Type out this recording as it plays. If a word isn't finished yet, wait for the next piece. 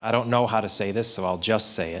I don't know how to say this, so I'll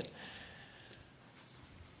just say it.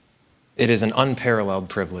 It is an unparalleled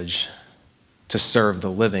privilege to serve the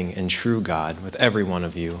living and true God with every one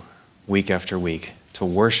of you, week after week, to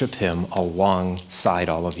worship him alongside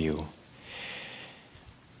all of you.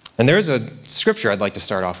 And there's a scripture I'd like to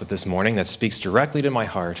start off with this morning that speaks directly to my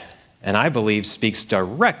heart, and I believe speaks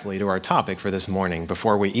directly to our topic for this morning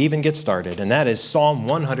before we even get started, and that is Psalm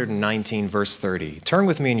 119, verse 30. Turn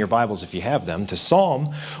with me in your Bibles, if you have them, to Psalm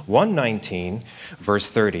 119, verse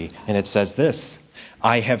 30, and it says this: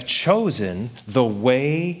 I have chosen the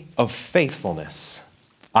way of faithfulness.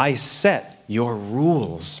 I set your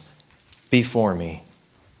rules before me.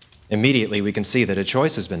 Immediately we can see that a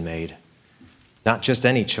choice has been made. Not just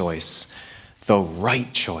any choice, the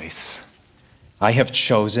right choice. I have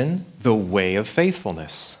chosen the way of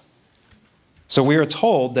faithfulness. So we are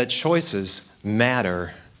told that choices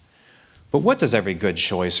matter. But what does every good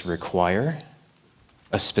choice require?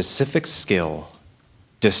 A specific skill,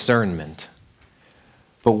 discernment.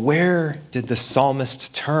 But where did the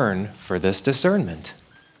psalmist turn for this discernment?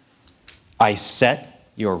 I set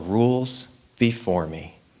your rules before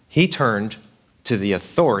me. He turned to the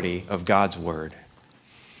authority of God's word.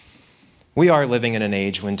 We are living in an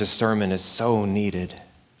age when discernment is so needed,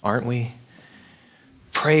 aren't we?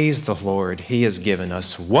 Praise the Lord. He has given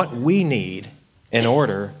us what we need in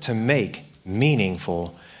order to make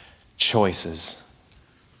meaningful choices.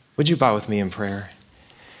 Would you bow with me in prayer?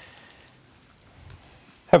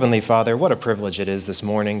 Heavenly Father, what a privilege it is this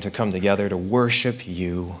morning to come together to worship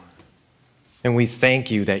you. And we thank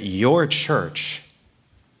you that your church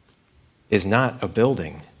is not a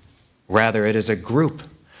building. Rather, it is a group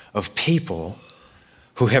of people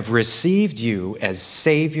who have received you as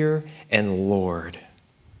Savior and Lord,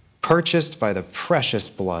 purchased by the precious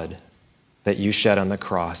blood that you shed on the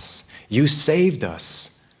cross. You saved us.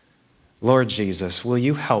 Lord Jesus, will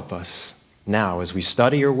you help us now as we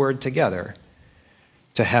study your word together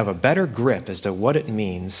to have a better grip as to what it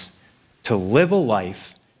means to live a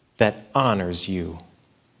life that honors you.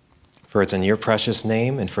 For it's in your precious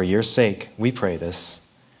name and for your sake we pray this.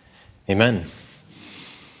 Amen.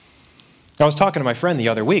 I was talking to my friend the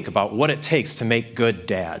other week about what it takes to make good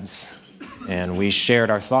dads. And we shared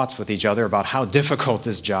our thoughts with each other about how difficult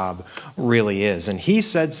this job really is. And he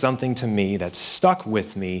said something to me that stuck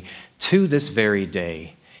with me to this very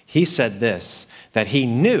day. He said this, that he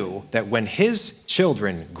knew that when his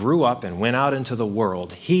children grew up and went out into the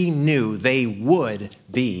world, he knew they would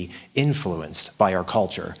be influenced by our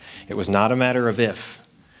culture. It was not a matter of if,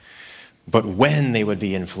 but when they would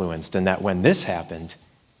be influenced, and that when this happened,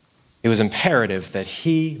 it was imperative that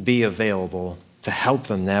he be available to help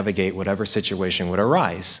them navigate whatever situation would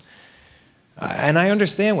arise. And I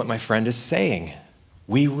understand what my friend is saying.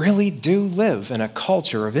 We really do live in a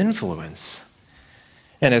culture of influence.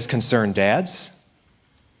 And as concerned dads,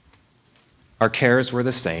 our cares were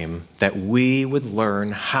the same, that we would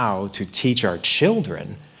learn how to teach our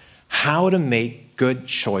children how to make good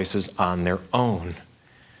choices on their own.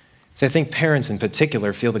 So I think parents in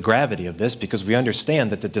particular feel the gravity of this because we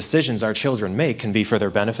understand that the decisions our children make can be for their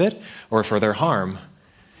benefit or for their harm.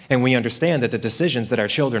 And we understand that the decisions that our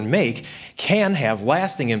children make can have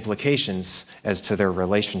lasting implications as to their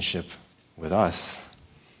relationship with us.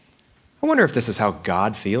 I wonder if this is how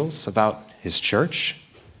God feels about his church,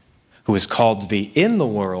 who is called to be in the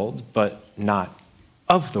world, but not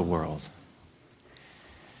of the world.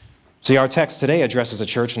 See, our text today addresses a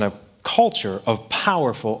church in a culture of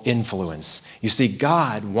powerful influence. You see,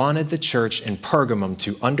 God wanted the church in Pergamum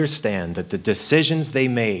to understand that the decisions they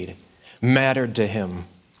made mattered to him,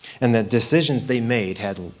 and that decisions they made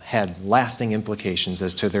had lasting implications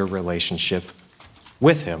as to their relationship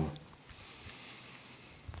with him.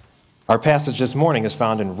 Our passage this morning is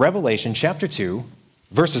found in Revelation chapter 2,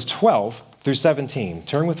 verses 12 through 17.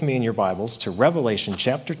 Turn with me in your Bibles to Revelation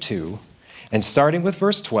chapter 2, and starting with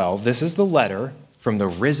verse 12, this is the letter from the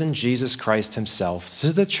risen Jesus Christ himself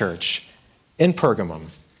to the church in Pergamum.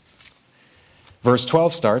 Verse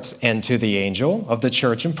 12 starts, "And to the angel of the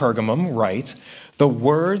church in Pergamum write, the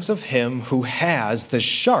words of him who has the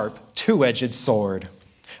sharp two-edged sword.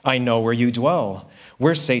 I know where you dwell,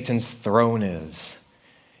 where Satan's throne is.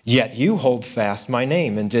 Yet you hold fast my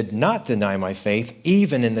name and did not deny my faith,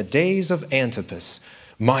 even in the days of Antipas,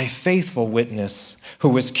 my faithful witness, who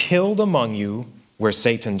was killed among you where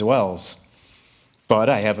Satan dwells. But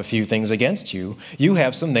I have a few things against you. You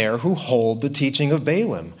have some there who hold the teaching of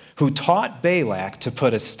Balaam, who taught Balak to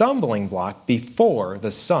put a stumbling block before the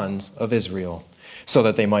sons of Israel, so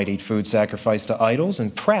that they might eat food sacrificed to idols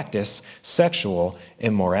and practice sexual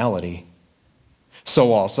immorality.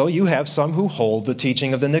 So also you have some who hold the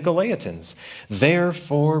teaching of the Nicolaitans.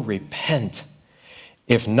 Therefore repent.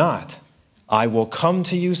 If not, I will come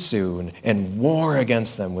to you soon and war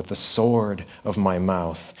against them with the sword of my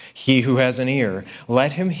mouth. He who has an ear,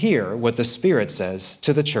 let him hear what the Spirit says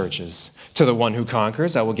to the churches. To the one who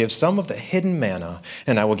conquers, I will give some of the hidden manna,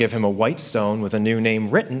 and I will give him a white stone with a new name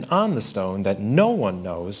written on the stone that no one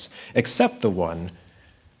knows except the one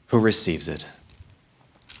who receives it.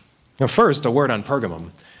 Now, first, a word on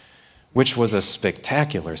Pergamum, which was a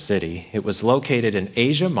spectacular city. It was located in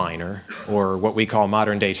Asia Minor, or what we call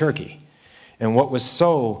modern-day Turkey. And what was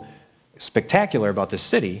so spectacular about this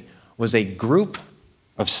city was a group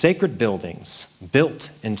of sacred buildings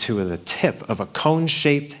built into the tip of a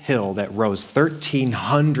cone-shaped hill that rose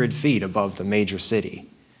 1,300 feet above the major city.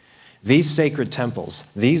 These sacred temples,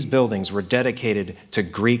 these buildings were dedicated to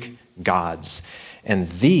Greek gods, and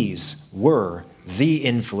these were the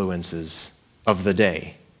influences of the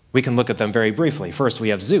day. We can look at them very briefly. First, we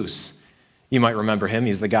have Zeus. You might remember him.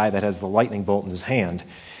 He's the guy that has the lightning bolt in his hand.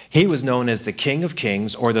 He was known as the King of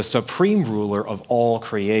Kings, or the supreme ruler of all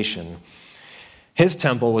creation. His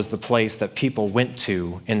temple was the place that people went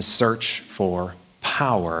to in search for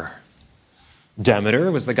power.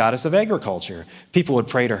 Demeter was the goddess of agriculture. People would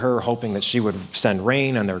pray to her, hoping that she would send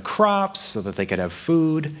rain on their crops so that they could have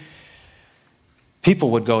food.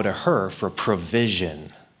 People would go to her for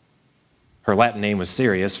provision. Her Latin name was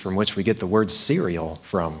Sirius, from which we get the word cereal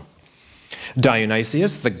from.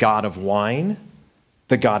 Dionysius, the god of wine,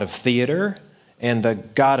 the god of theater, and the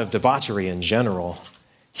god of debauchery in general.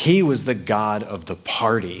 He was the god of the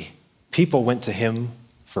party. People went to him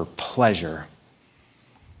for pleasure.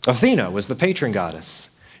 Athena was the patron goddess.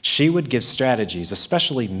 She would give strategies,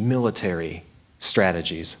 especially military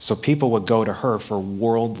strategies, so people would go to her for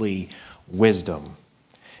worldly wisdom.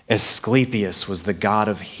 Asclepius was the god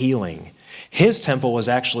of healing. His temple was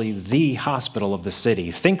actually the hospital of the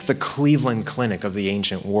city. Think the Cleveland Clinic of the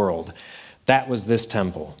ancient world. That was this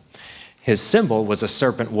temple. His symbol was a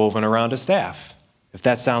serpent woven around a staff. If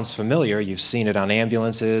that sounds familiar, you've seen it on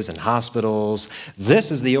ambulances and hospitals. This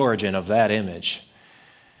is the origin of that image.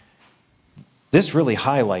 This really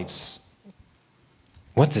highlights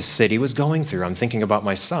what the city was going through. I'm thinking about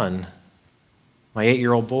my son, my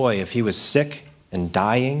 8-year-old boy. If he was sick and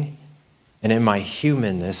dying, and in my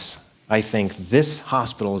humanness, I think this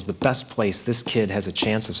hospital is the best place this kid has a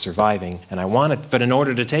chance of surviving, and I want it, but in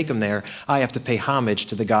order to take him there, I have to pay homage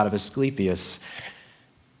to the god of Asclepius,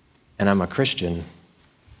 and I'm a Christian.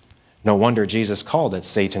 No wonder Jesus called it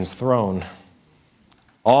Satan's throne.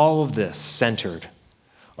 All of this centered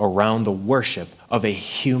around the worship of a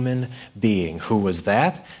human being. Who was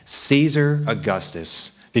that? Caesar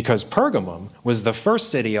Augustus. Because Pergamum was the first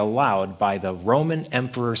city allowed by the Roman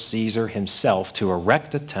Emperor Caesar himself to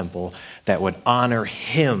erect a temple that would honor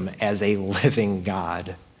him as a living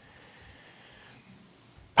God.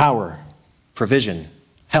 Power, provision,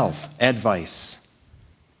 health, advice.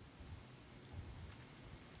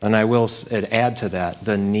 And I will add to that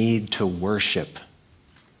the need to worship,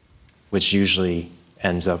 which usually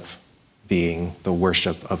ends up being the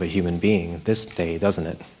worship of a human being this day, doesn't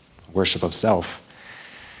it? Worship of self.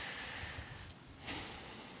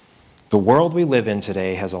 The world we live in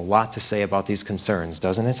today has a lot to say about these concerns,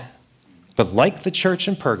 doesn't it? But like the church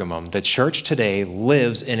in Pergamum, the church today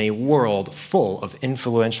lives in a world full of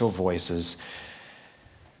influential voices.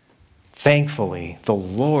 Thankfully, the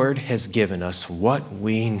Lord has given us what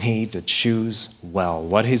we need to choose well.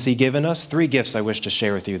 What has He given us? 3 gifts I wish to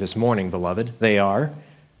share with you this morning, beloved. They are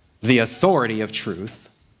the authority of truth,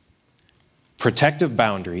 protective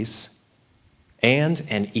boundaries, and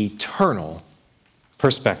an eternal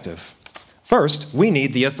perspective. First, we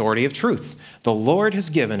need the authority of truth. The Lord has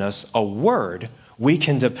given us a word we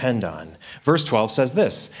can depend on. Verse 12 says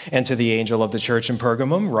this, "And to the angel of the church in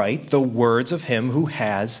Pergamum write the words of him who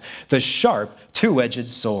has the sharp, two-edged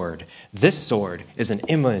sword." This sword is an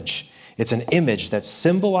image. It's an image that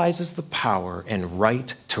symbolizes the power and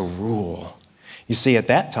right to rule. You see, at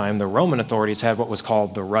that time, the Roman authorities had what was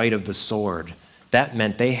called the right of the sword. That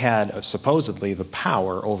meant they had supposedly the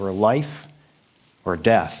power over life or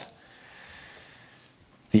death.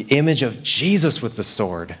 The image of Jesus with the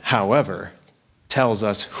sword, however, tells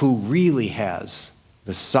us who really has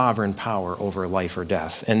the sovereign power over life or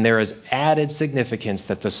death. And there is added significance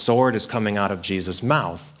that the sword is coming out of Jesus'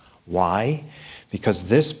 mouth. Why? Because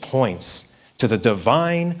this points to the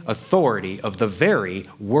divine authority of the very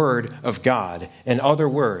Word of God. In other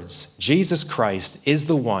words, Jesus Christ is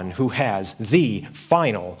the one who has the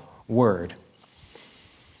final word.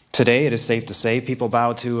 Today, it is safe to say people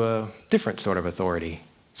bow to a different sort of authority.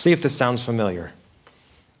 See if this sounds familiar.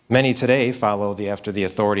 Many today follow after the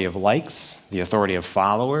authority of likes, the authority of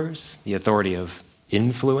followers, the authority of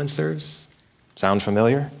influencers. Sound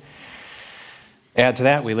familiar? Add to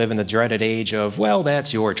that, we live in the dreaded age of, well,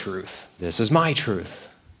 that's your truth. This is my truth.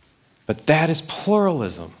 But that is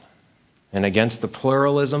pluralism. And against the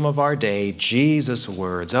pluralism of our day, Jesus'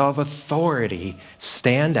 words of authority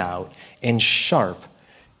stand out in sharp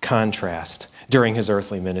contrast. During his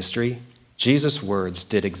earthly ministry, Jesus' words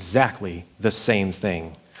did exactly the same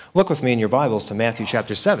thing. Look with me in your Bibles to Matthew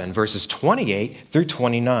chapter 7, verses 28 through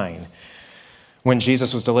 29. When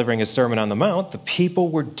Jesus was delivering his Sermon on the Mount, the people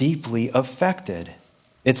were deeply affected.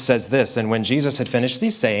 It says this, and when Jesus had finished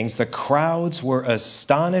these sayings, the crowds were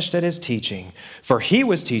astonished at his teaching, for he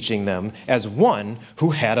was teaching them as one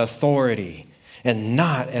who had authority, and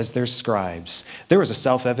not as their scribes. There was a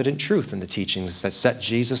self-evident truth in the teachings that set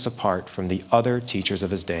Jesus apart from the other teachers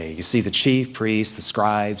of his day. You see, the chief priests, the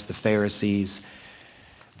scribes, the Pharisees,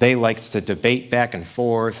 they liked to debate back and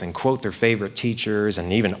forth and quote their favorite teachers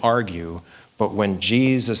and even argue. But when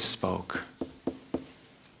Jesus spoke,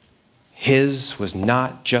 his was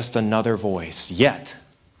not just another voice, yet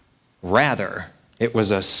rather it was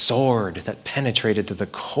a sword that penetrated to the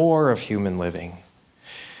core of human living.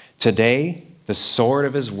 Today, the sword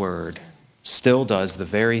of his word still does the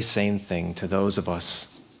very same thing to those of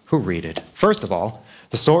us who read it. First of all,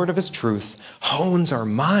 the sword of his truth hones our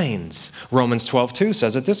minds. Romans 12:2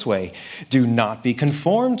 says it this way, do not be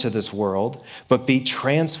conformed to this world, but be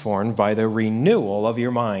transformed by the renewal of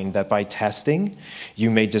your mind, that by testing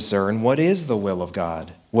you may discern what is the will of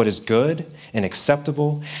God, what is good and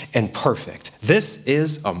acceptable and perfect. This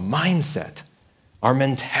is a mindset. Our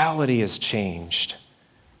mentality has changed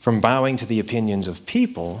from bowing to the opinions of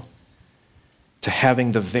people to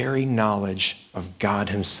having the very knowledge of God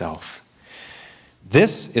himself.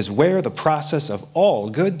 This is where the process of all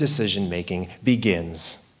good decision-making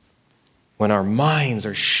begins. When our minds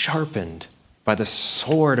are sharpened by the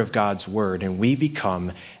sword of God's word and we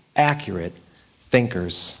become accurate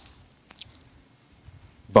thinkers.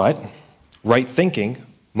 But right thinking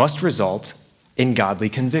must result in godly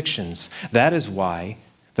convictions. That is why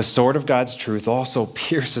the sword of God's truth also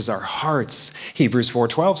pierces our hearts. Hebrews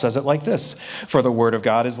 4:12 says it like this, for the word of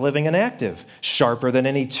God is living and active, sharper than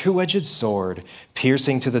any two-edged sword,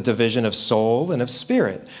 piercing to the division of soul and of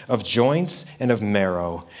spirit, of joints and of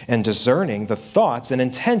marrow, and discerning the thoughts and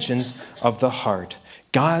intentions of the heart.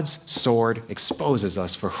 God's sword exposes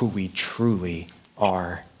us for who we truly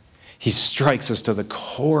are. He strikes us to the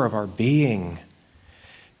core of our being,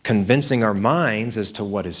 convincing our minds as to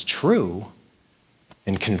what is true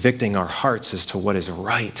and convicting our hearts as to what is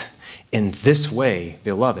right. In this way,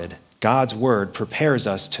 beloved, God's word prepares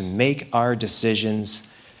us to make our decisions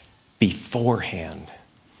beforehand.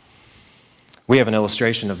 We have an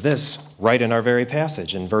illustration of this right in our very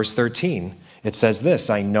passage. In verse 13, it says this,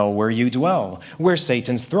 I know where you dwell, where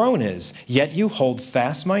Satan's throne is, yet you hold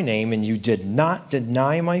fast my name, and you did not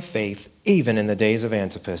deny my faith, even in the days of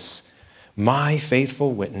Antipas, my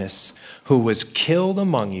faithful witness, who was killed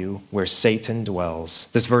among you where Satan dwells.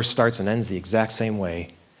 This verse starts and ends the exact same way.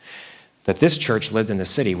 That this church lived in the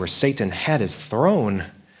city where Satan had his throne.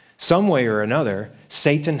 Some way or another,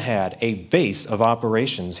 Satan had a base of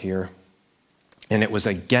operations here. And it was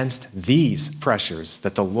against these pressures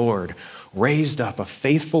that the Lord raised up a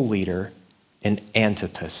faithful leader in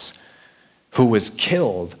Antipas, who was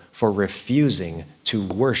killed for refusing to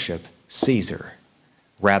worship Caesar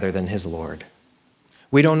rather than his Lord.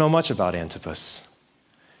 We don't know much about Antipas.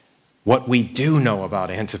 What we do know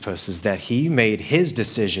about Antipas is that he made his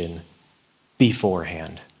decision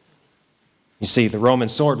beforehand. You see, the Roman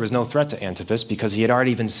sword was no threat to Antipas because he had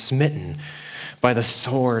already been smitten by the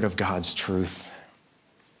sword of God's truth.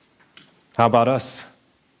 How about us?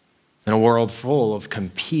 In a world full of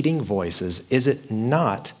competing voices, is it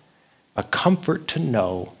not a comfort to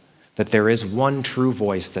know that there is one true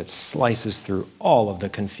voice that slices through all of the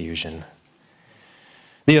confusion?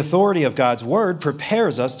 The authority of God's word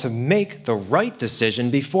prepares us to make the right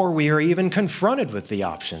decision before we are even confronted with the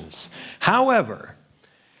options. However,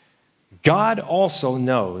 God also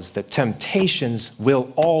knows that temptations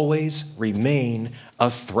will always remain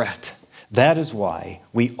a threat. That is why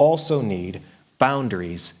we also need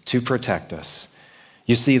boundaries to protect us.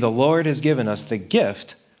 You see, the Lord has given us the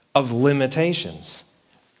gift of limitations.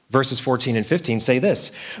 Verses 14 and 15 say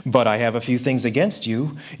this, but I have a few things against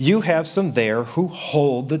you. You have some there who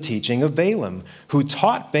hold the teaching of Balaam, who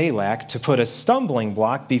taught Balak to put a stumbling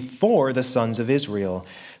block before the sons of Israel,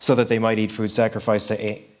 so that they might eat food sacrificed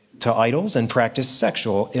to idols and practice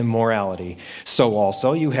sexual immorality. So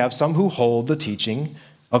also you have some who hold the teaching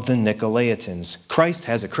of the Nicolaitans. Christ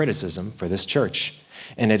has a criticism for this church.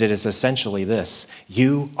 And it is essentially this: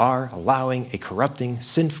 you are allowing a corrupting,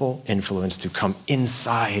 sinful influence to come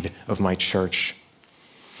inside of my church.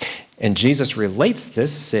 And Jesus relates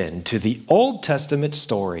this sin to the Old Testament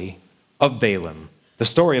story of Balaam. The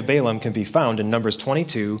story of Balaam can be found in Numbers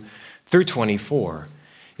 22 through 24.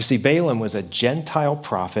 You see, Balaam was a Gentile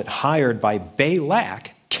prophet hired by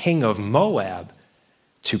Balak, king of Moab,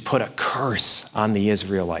 to put a curse on the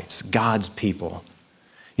Israelites, God's people.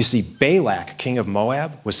 You see, Balak, king of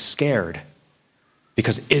Moab, was scared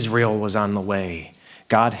because Israel was on the way.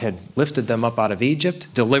 God had lifted them up out of Egypt,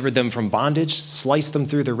 delivered them from bondage, sliced them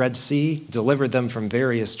through the Red Sea, delivered them from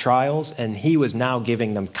various trials, and he was now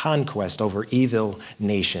giving them conquest over evil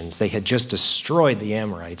nations. They had just destroyed the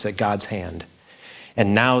Amorites at God's hand.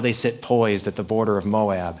 And now they sit poised at the border of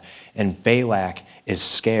Moab, and Balak is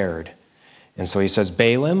scared. And so he says,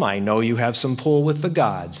 Balaam, I know you have some pull with the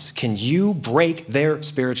gods. Can you break their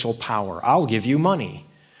spiritual power? I'll give you money.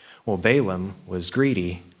 Well, Balaam was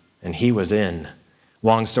greedy, and he was in.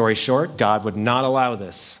 Long story short, God would not allow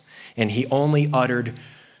this, and he only uttered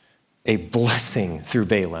a blessing through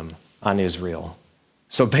Balaam on Israel.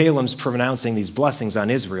 So Balaam's pronouncing these blessings on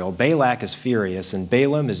Israel. Balak is furious, and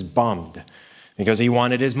Balaam is bummed because he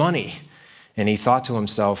wanted his money. And he thought to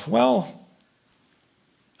himself, well,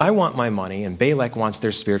 I want my money, and Balak wants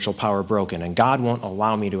their spiritual power broken, and God won't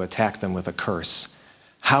allow me to attack them with a curse.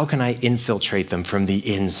 How can I infiltrate them from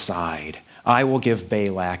the inside? I will give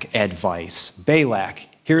Balak advice. Balak,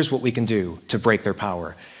 here's what we can do to break their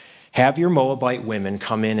power. Have your Moabite women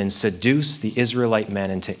come in and seduce the Israelite men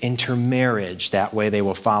into intermarriage. That way they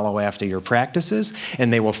will follow after your practices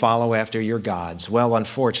and they will follow after your gods. Well,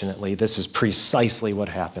 unfortunately, this is precisely what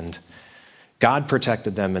happened. God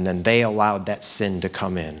protected them, and then they allowed that sin to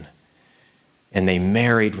come in. And they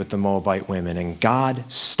married with the Moabite women, and God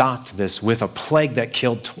stopped this with a plague that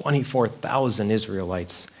killed 24,000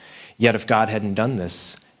 Israelites. Yet if God hadn't done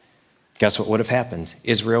this, guess what would have happened?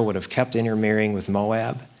 Israel would have kept intermarrying with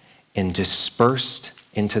Moab and dispersed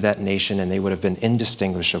into that nation, and they would have been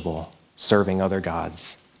indistinguishable, serving other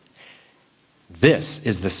gods. This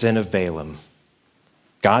is the sin of Balaam.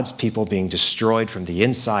 God's people being destroyed from the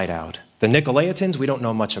inside out. The Nicolaitans, we don't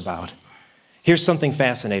know much about. Here's something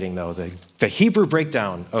fascinating, though. The Hebrew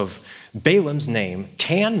breakdown of Balaam's name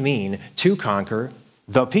can mean to conquer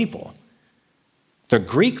the people. The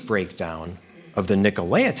Greek breakdown of the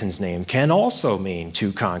Nicolaitans' name can also mean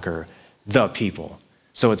to conquer the people.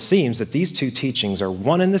 So it seems that these two teachings are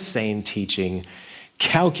one and the same teaching,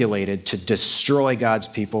 calculated to destroy God's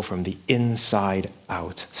people from the inside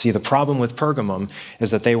out. See, the problem with Pergamum is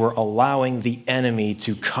that they were allowing the enemy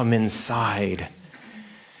to come inside.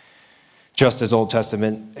 Just as Old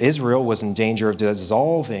Testament Israel was in danger of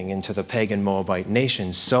dissolving into the pagan Moabite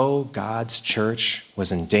nation, so God's church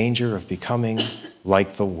was in danger of becoming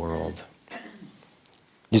like the world.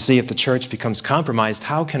 You see, if the church becomes compromised,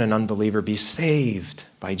 how can an unbeliever be saved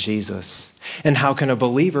by Jesus? And how can a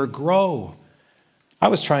believer grow? I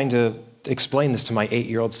was trying to explain this to my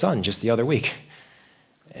 8-year-old son just the other week.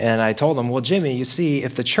 And I told him, well, Jimmy, you see,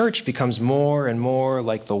 if the church becomes more and more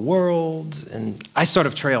like the world, and I sort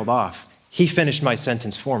of trailed off. He finished my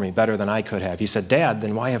sentence for me better than I could have. He said, Dad,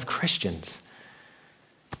 then why have Christians?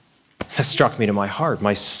 That struck me to my heart.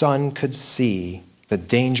 My son could see the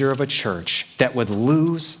danger of a church that would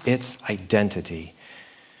lose its identity.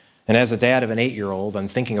 And as a dad of an 8-year-old, I'm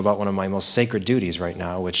thinking about one of my most sacred duties right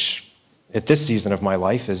now, which at this season of my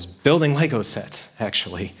life is building Lego sets,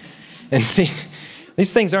 actually. And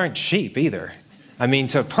these things aren't cheap either. I mean,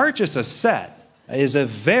 to purchase a set is a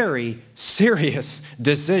very serious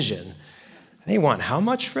decision. They want how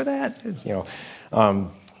much for that?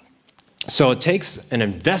 So it takes an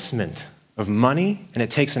investment of money, and it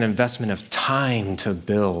takes an investment of time to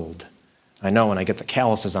build. I know when I get the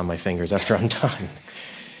calluses on my fingers after I'm done.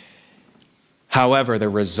 However, the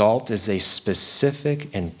result is a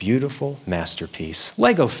specific and beautiful masterpiece.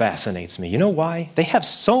 Lego fascinates me. You know why? They have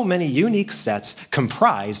so many unique sets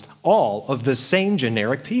comprised all of the same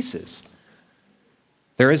generic pieces.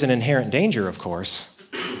 There is an inherent danger, of course.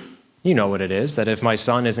 You know what it is, that if my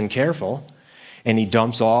son isn't careful and he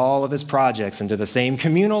dumps all of his projects into the same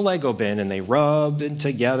communal Lego bin and they rub it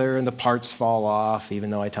together and the parts fall off, even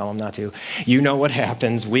though I tell him not to, you know what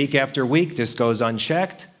happens. Week after week, this goes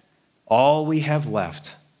unchecked. All we have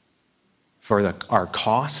left for our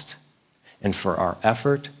cost and for our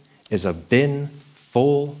effort is a bin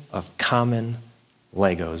full of common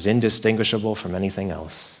Legos, indistinguishable from anything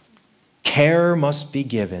else. Care must be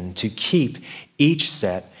given to keep each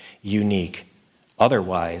set unique.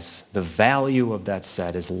 Otherwise, the value of that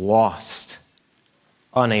set is lost,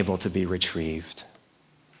 unable to be retrieved.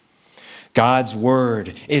 God's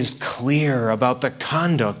word is clear about the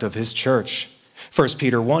conduct of his church. 1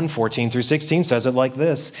 Peter 1:14-16 says it like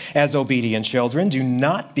this: "As obedient children, do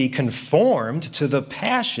not be conformed to the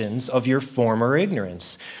passions of your former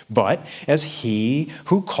ignorance, but as he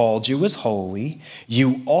who called you is holy,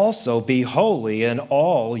 you also be holy in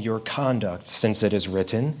all your conduct, since it is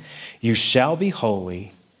written, 'You shall be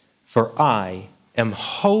holy, for I am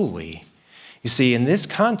holy.'" You see, in this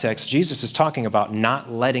context, Jesus is talking about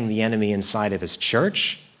not letting the enemy inside of his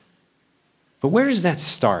church. But where does that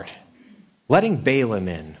start? Letting Balaam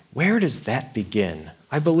in, where does that begin?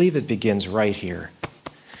 I believe it begins right here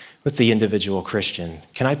with the individual Christian.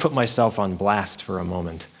 Can I put myself on blast for a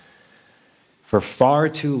moment? For far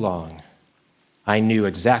too long, I knew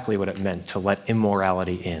exactly what it meant to let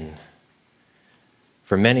immorality in.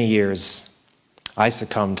 For many years, I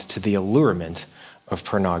succumbed to the allurement of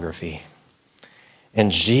pornography. And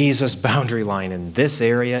Jesus' boundary line in this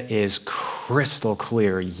area is crystal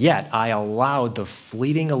clear, yet I allowed the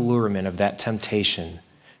fleeting allurement of that temptation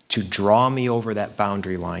to draw me over that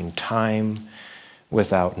boundary line time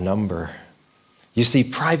without number. You see,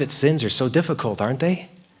 private sins are so difficult, aren't they?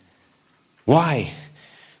 Why?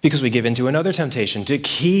 Because we give into another temptation to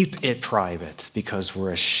keep it private because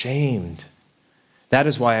we're ashamed. That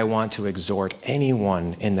is why I want to exhort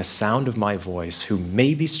anyone in the sound of my voice who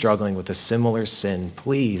may be struggling with a similar sin,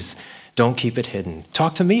 please don't keep it hidden.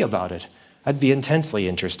 Talk to me about it. I'd be intensely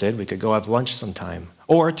interested. We could go have lunch sometime.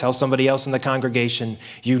 Or tell somebody else in the congregation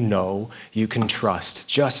you know you can trust.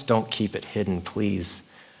 Just don't keep it hidden, please.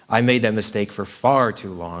 I made that mistake for far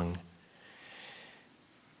too long.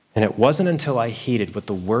 And it wasn't until I heeded what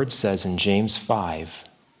the word says in James 5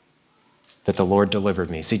 that the Lord delivered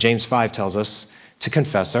me. See, James 5 tells us to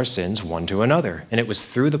confess our sins one to another. And it was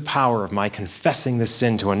through the power of my confessing this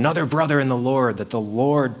sin to another brother in the Lord that the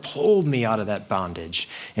Lord pulled me out of that bondage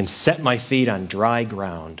and set my feet on dry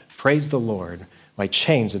ground. Praise the Lord. My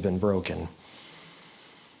chains have been broken.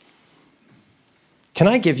 Can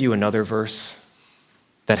I give you another verse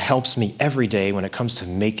that helps me every day when it comes to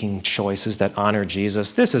making choices that honor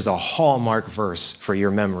Jesus? This is a hallmark verse for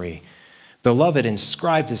your memory. Beloved,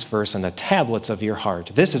 inscribe this verse on the tablets of your heart.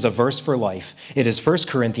 This is a verse for life. It is 1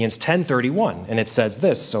 Corinthians 10:31, and it says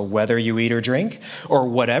this: "So whether you eat or drink, or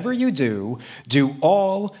whatever you do, do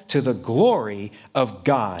all to the glory of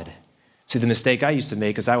God." See, the mistake I used to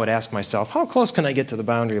make is I would ask myself, how close can I get to the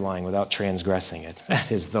boundary line without transgressing it?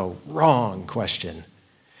 That is the wrong question.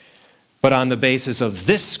 But on the basis of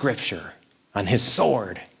this scripture, on his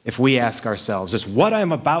sword, if we ask ourselves, is what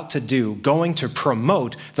I'm about to do going to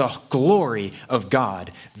promote the glory of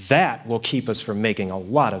God? That will keep us from making a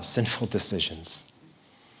lot of sinful decisions.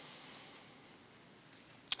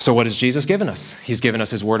 So what has Jesus given us? He's given us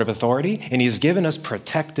his word of authority, and he's given us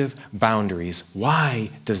protective boundaries. Why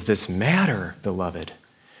does this matter, beloved?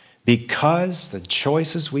 Because the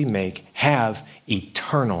choices we make have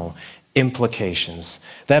eternal implications.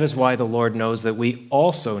 That is why the Lord knows that we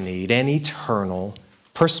also need an eternal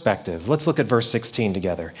perspective. Let's look at verse 16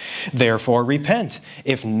 together. "Therefore repent.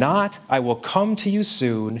 If not, I will come to you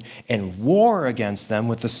soon and war against them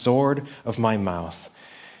with the sword of my mouth."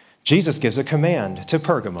 Jesus gives a command to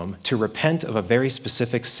Pergamum to repent of a very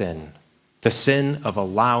specific sin, the sin of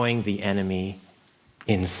allowing the enemy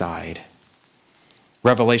inside.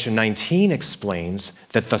 Revelation 19 explains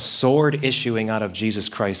that the sword issuing out of Jesus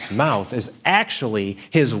Christ's mouth is actually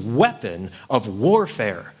his weapon of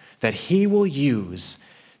warfare that he will use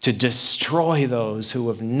to destroy those who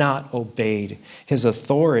have not obeyed his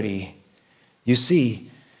authority. You see,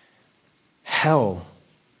 hell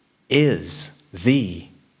is the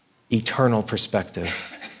eternal perspective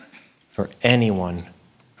for anyone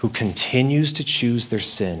who continues to choose their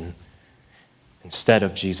sin instead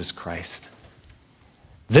of Jesus Christ.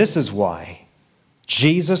 This is why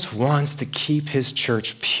Jesus wants to keep his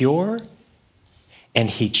church pure, and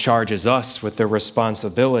he charges us with the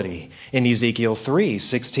responsibility. In Ezekiel 3,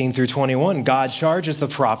 16 through 21, God charges the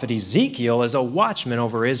prophet Ezekiel as a watchman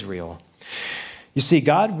over Israel. You see,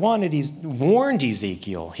 God warned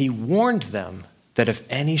Ezekiel. He warned them that if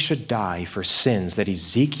any should die for sins that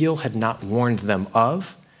Ezekiel had not warned them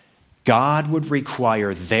of, God would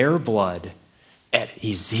require their blood at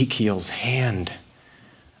Ezekiel's hand.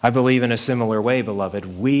 I believe in a similar way,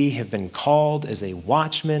 beloved, we have been called as a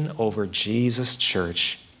watchman over Jesus'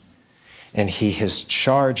 church, and he has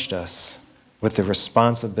charged us with the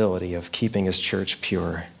responsibility of keeping his church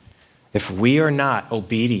pure. If we are not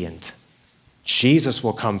obedient, Jesus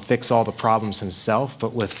will come fix all the problems himself,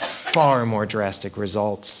 but with far more drastic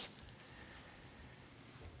results.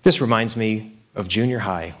 This reminds me of junior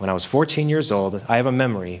high, when I was 14 years old, I have a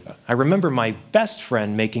memory. I remember my best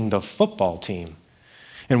friend making the football team.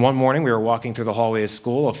 And one morning, we were walking through the hallway of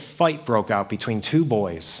school. A fight broke out between two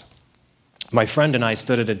boys. My friend and I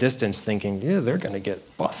stood at a distance thinking, yeah, they're going to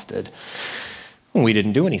get busted. We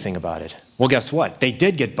didn't do anything about it. Well, guess what? They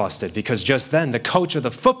did get busted because just then the coach of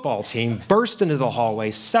the football team burst into the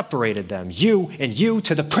hallway, separated them, you and you,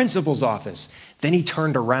 to the principal's office. Then he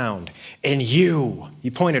turned around and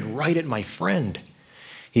he pointed right at my friend.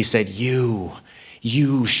 He said, you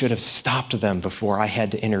should have stopped them before I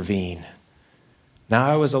had to intervene. Now,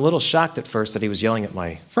 I was a little shocked at first that he was yelling at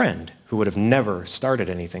my friend, who would have never started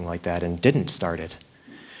anything like that and didn't start it.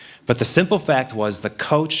 But the simple fact was the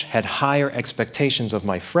coach had higher expectations of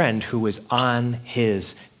my friend who was on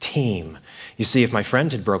his team. You see, if my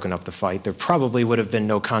friend had broken up the fight, there probably would have been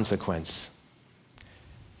no consequence.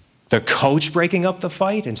 The coach breaking up the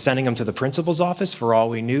fight and sending him to the principal's office, for all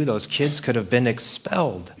we knew, those kids could have been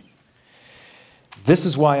expelled. This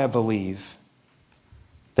is why I believe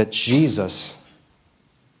that Jesus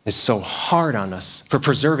is so hard on us for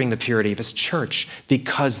preserving the purity of his church,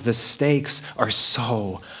 because the stakes are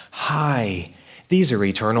so high. These are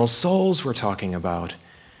eternal souls we're talking about.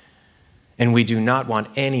 And we do not want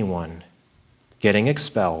anyone getting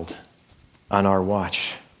expelled on our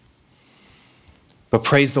watch. But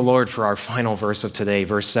praise the Lord for our final verse of today,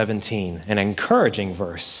 verse 17, an encouraging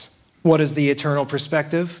verse. What is the eternal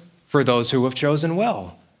perspective? For those who have chosen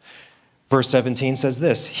well. Verse 17 says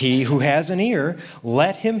this, he who has an ear,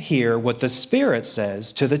 let him hear what the Spirit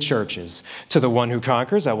says to the churches. To the one who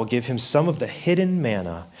conquers, I will give him some of the hidden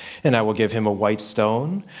manna, and I will give him a white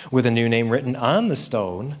stone with a new name written on the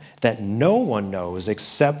stone that no one knows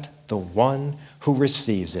except the one who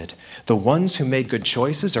receives it. The ones who made good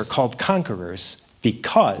choices are called conquerors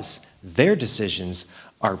because their decisions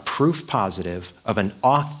are proof positive of an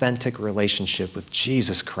authentic relationship with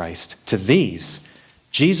Jesus Christ. To these,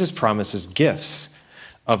 Jesus promises gifts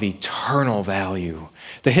of eternal value.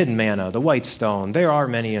 The hidden manna, the white stone, there are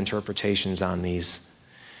many interpretations on these.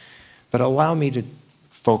 But allow me to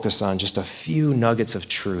focus on just a few nuggets of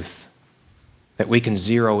truth that we can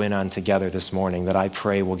zero in on together this morning that I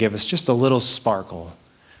pray will give us just a little sparkle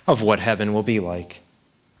of what heaven will be like.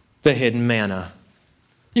 The hidden manna.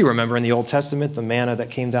 You remember in the Old Testament, the manna that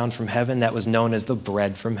came down from heaven, that was known as the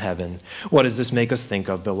bread from heaven. What does this make us think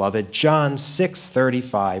of, beloved? John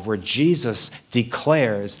 6:35, where Jesus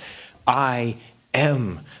declares, I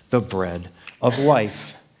am the bread of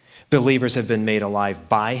life. Believers have been made alive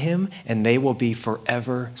by him, and they will be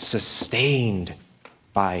forever sustained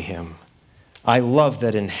by him. I love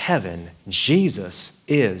that in heaven, Jesus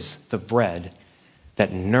is the bread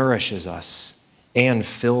that nourishes us and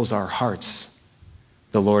fills our hearts.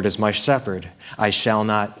 The Lord is my shepherd. I shall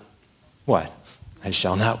not, what? I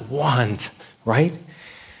shall not want, right?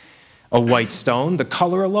 A white stone, the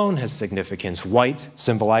color alone has significance. White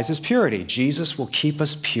symbolizes purity. Jesus will keep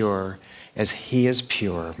us pure as he is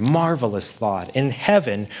pure. Marvelous thought. In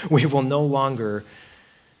heaven, we will no longer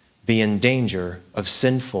be in danger of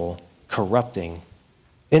sinful, corrupting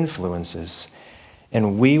influences.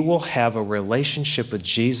 And we will have a relationship with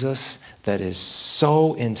Jesus that is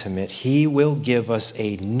so intimate, he will give us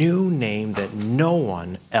a new name that no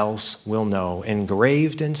one else will know,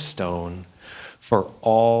 engraved in stone for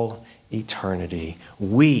all eternity.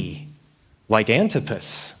 We, like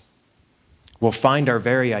Antipas, will find our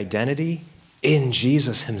very identity in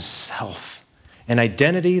Jesus himself, an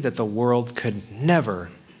identity that the world could never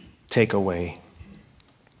take away.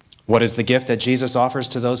 What is the gift that Jesus offers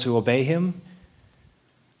to those who obey him?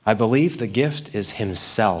 I believe the gift is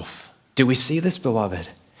himself. Do we see this, beloved?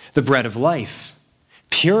 The bread of life,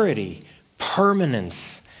 purity,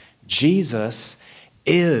 permanence. Jesus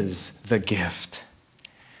is the gift.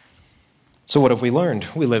 So what have we learned?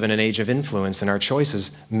 We live in an age of influence and our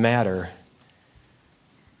choices matter.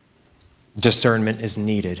 Discernment is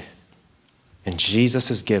needed. And Jesus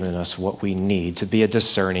has given us what we need to be a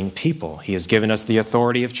discerning people. He has given us the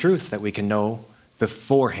authority of truth that we can know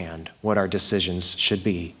beforehand what our decisions should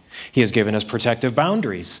be. He has given us protective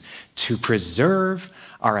boundaries to preserve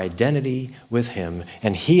our identity with him.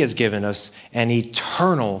 And he has given us an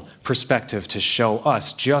eternal perspective to show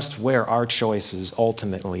us just where our choices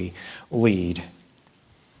ultimately lead.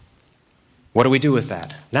 What do we do with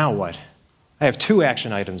that? Now what? I have 2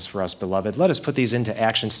 action items for us, beloved. Let us put these into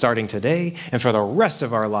action starting today and for the rest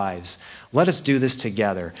of our lives. Let us do this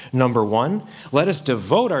together. Number 1, let us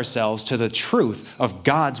devote ourselves to the truth of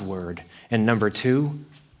God's word. And number 2,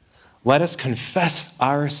 let us confess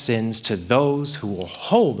our sins to those who will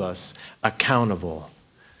hold us accountable.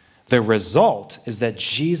 The result is that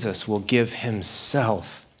Jesus will give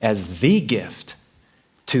himself as the gift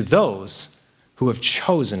to those who have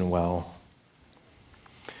chosen well.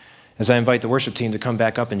 As I invite the worship team to come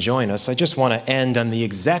back up and join us, I just want to end on the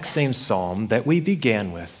exact same psalm that we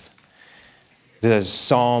began with. This is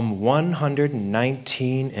Psalm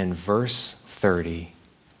 119 and verse 30.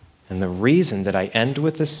 And the reason that I end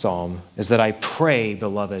with this psalm is that I pray,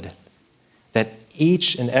 beloved, that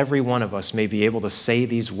each and every one of us may be able to say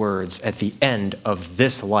these words at the end of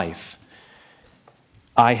this life.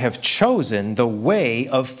 I have chosen the way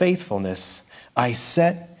of faithfulness. I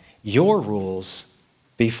set your rules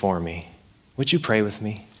before me. Would you pray with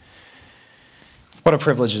me? What a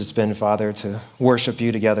privilege it's been, Father, to worship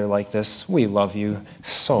you together like this. We love you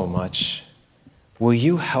so much. Will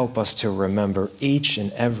you help us to remember each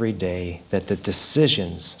and every day that the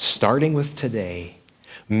decisions, starting with today,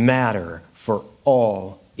 matter for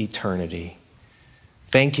all eternity.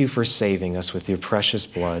 Thank you for saving us with your precious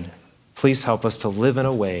blood. Please help us to live in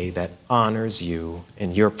a way that honors you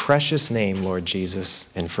in your precious name, Lord Jesus,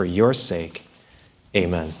 and for your sake,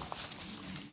 amen.